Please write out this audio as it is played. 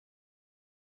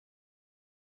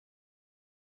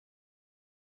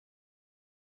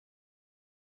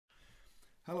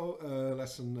Hello,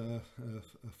 lesson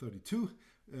 32.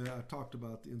 I talked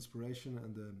about the inspiration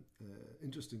and the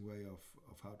interesting way of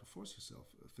how to force yourself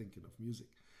thinking of music.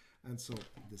 And so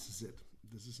this is it.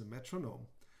 This is a metronome.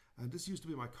 And this used to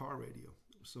be my car radio.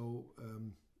 So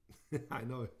I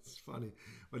know it's funny,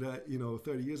 but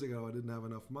 30 years ago I didn't have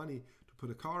enough money to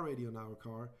put a car radio in our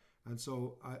car. And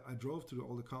so I drove to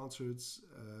all the concerts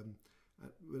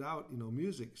without,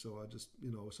 music. So I just,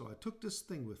 so I took this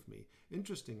thing with me.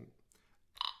 Interesting.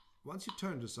 Once you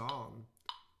turn this on,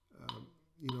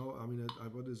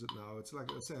 what is it now? It's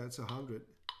like, let's say it's 100,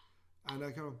 and I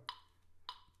go.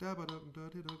 All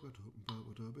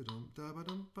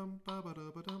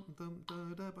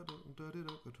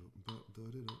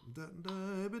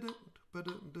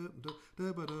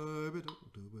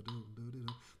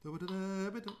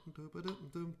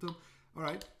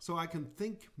right, so I can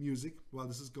think music while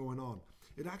this is going on.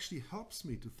 It actually helps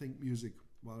me to think music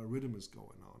while a rhythm is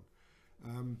going on.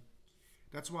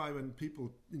 That's why when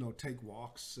people take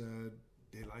walks,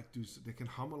 they can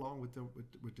hum along with their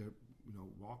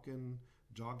walking,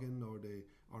 jogging, or they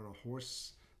are on a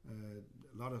horse.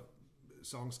 A lot of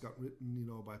songs got written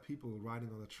by people riding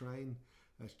on a train.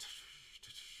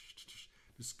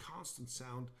 This constant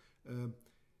sound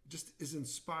just is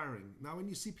inspiring. Now, when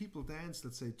you see people dance,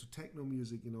 let's say to techno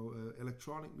music,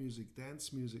 electronic music,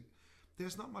 dance music,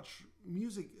 there's not much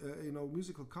music,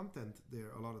 musical content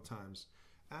there a lot of times,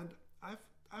 and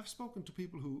I've spoken to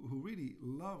people who really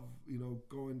love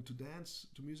going to dance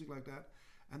to music like that,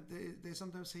 and they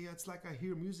sometimes say, yeah, it's like I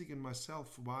hear music in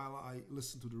myself while I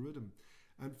listen to the rhythm.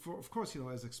 And of course,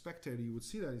 as a spectator, you would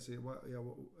see that and you say, well, yeah,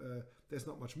 there's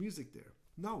not much music there.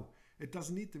 No, it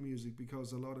doesn't need the music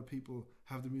because a lot of people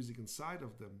have the music inside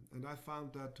of them, and I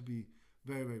found that to be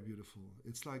very, very beautiful.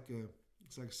 It's like a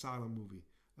silent movie.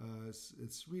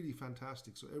 It's really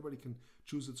fantastic. So everybody can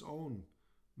choose its own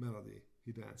melody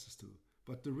he dances to,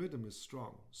 but the rhythm is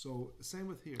strong. So same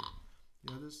with here,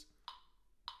 this,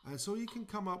 and so you can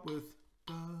come up with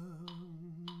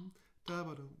dum, da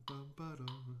ba dum bum ba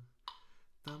dum,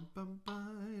 dum bum ba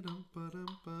dum ba dum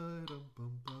ba dum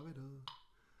bum ba dum,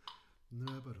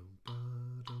 da ba dum ba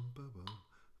dum ba bum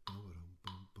ba dum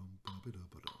bum bum ba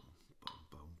ba dum bum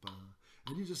bum ba,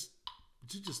 and you just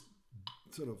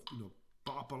sort of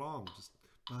bop along, just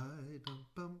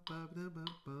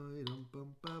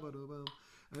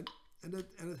and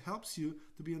it helps you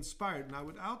to be inspired. Now,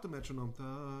 without the metronome,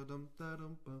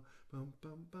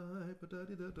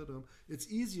 it's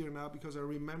easier now because I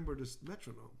remember this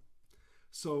metronome.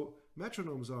 So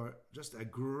metronomes are just a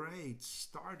great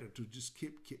starter to just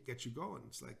get you going.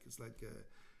 It's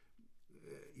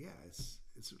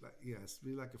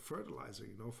really like a fertilizer,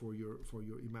 for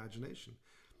your imagination.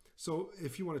 So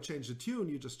if you want to change the tune,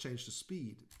 you just change the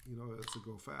speed, to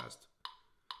go fast.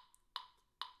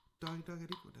 And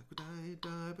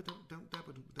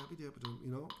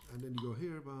then you go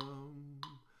here,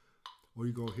 or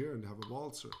you go here and have a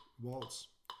waltz.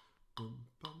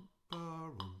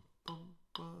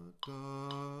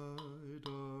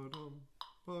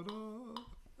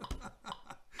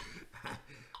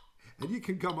 And you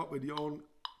can come up with your own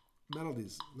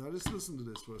melodies. Now just listen to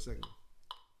this for a second.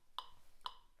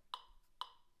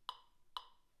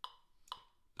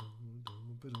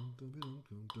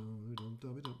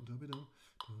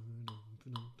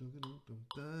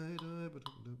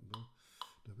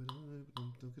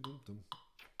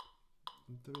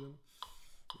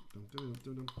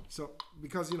 So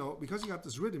because you got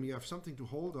this rhythm, you have something to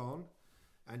hold on,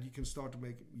 and you can start to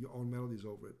make your own melodies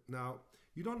over it. Now,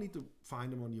 you don't need to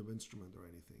find them on your instrument or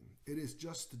anything. It is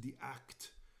just the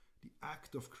act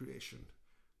of creation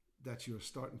that you're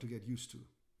starting to get used to.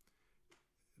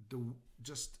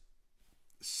 Just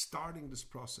starting this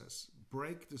process,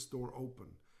 break this door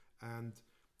open and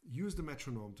use the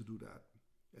metronome to do that.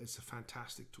 It's a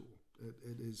fantastic tool.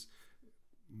 It is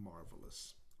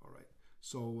marvelous. All right.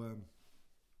 So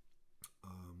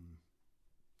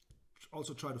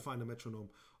also try to find a metronome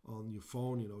on your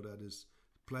phone, that is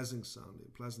pleasant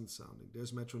sounding.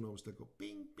 There's metronomes that go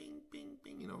bing, bing, bing,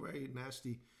 bing, very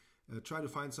nasty. Try to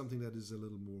find something that is a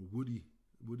little more woody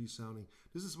sounding.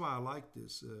 This is why I like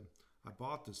this. I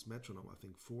bought this metronome, I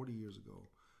think 40 years ago.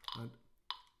 But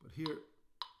here,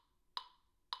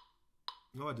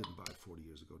 no, I didn't buy it 40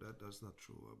 years ago. That's not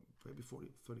true. Maybe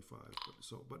 35.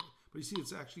 But you see,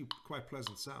 it's actually quite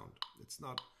pleasant sound. It's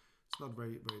not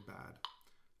very, very bad.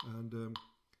 And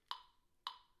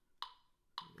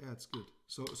yeah, it's good.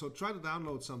 So try to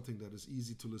download something that is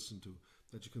easy to listen to,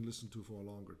 that you can listen to for a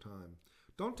longer time.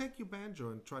 Don't take your banjo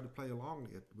and try to play along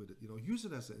with it. Use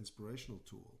it as an inspirational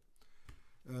tool.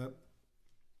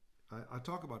 I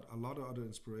talk about a lot of other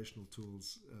inspirational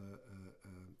tools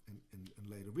in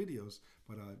later videos,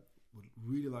 but I would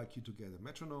really like you to get a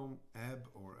metronome ab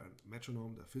or a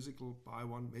metronome, the physical, buy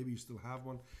one. Maybe you still have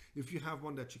one. If you have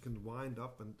one that you can wind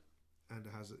up and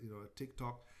has a, a tick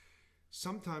tock.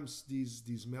 Sometimes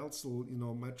these Melzel,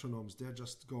 metronomes, they're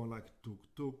just going like tuk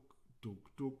tuk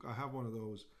tuk tuk. I have one of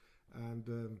those, and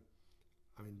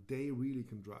I mean they really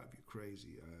can drive you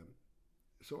crazy.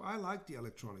 So I like the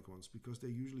electronic ones because they're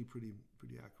usually pretty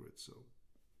accurate. So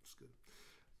it's good.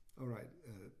 All right,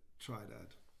 try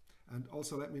that. And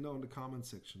also let me know in the comment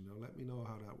section. Let me know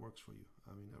how that works for you.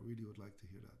 I mean, I really would like to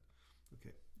hear that.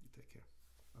 Okay, you take care.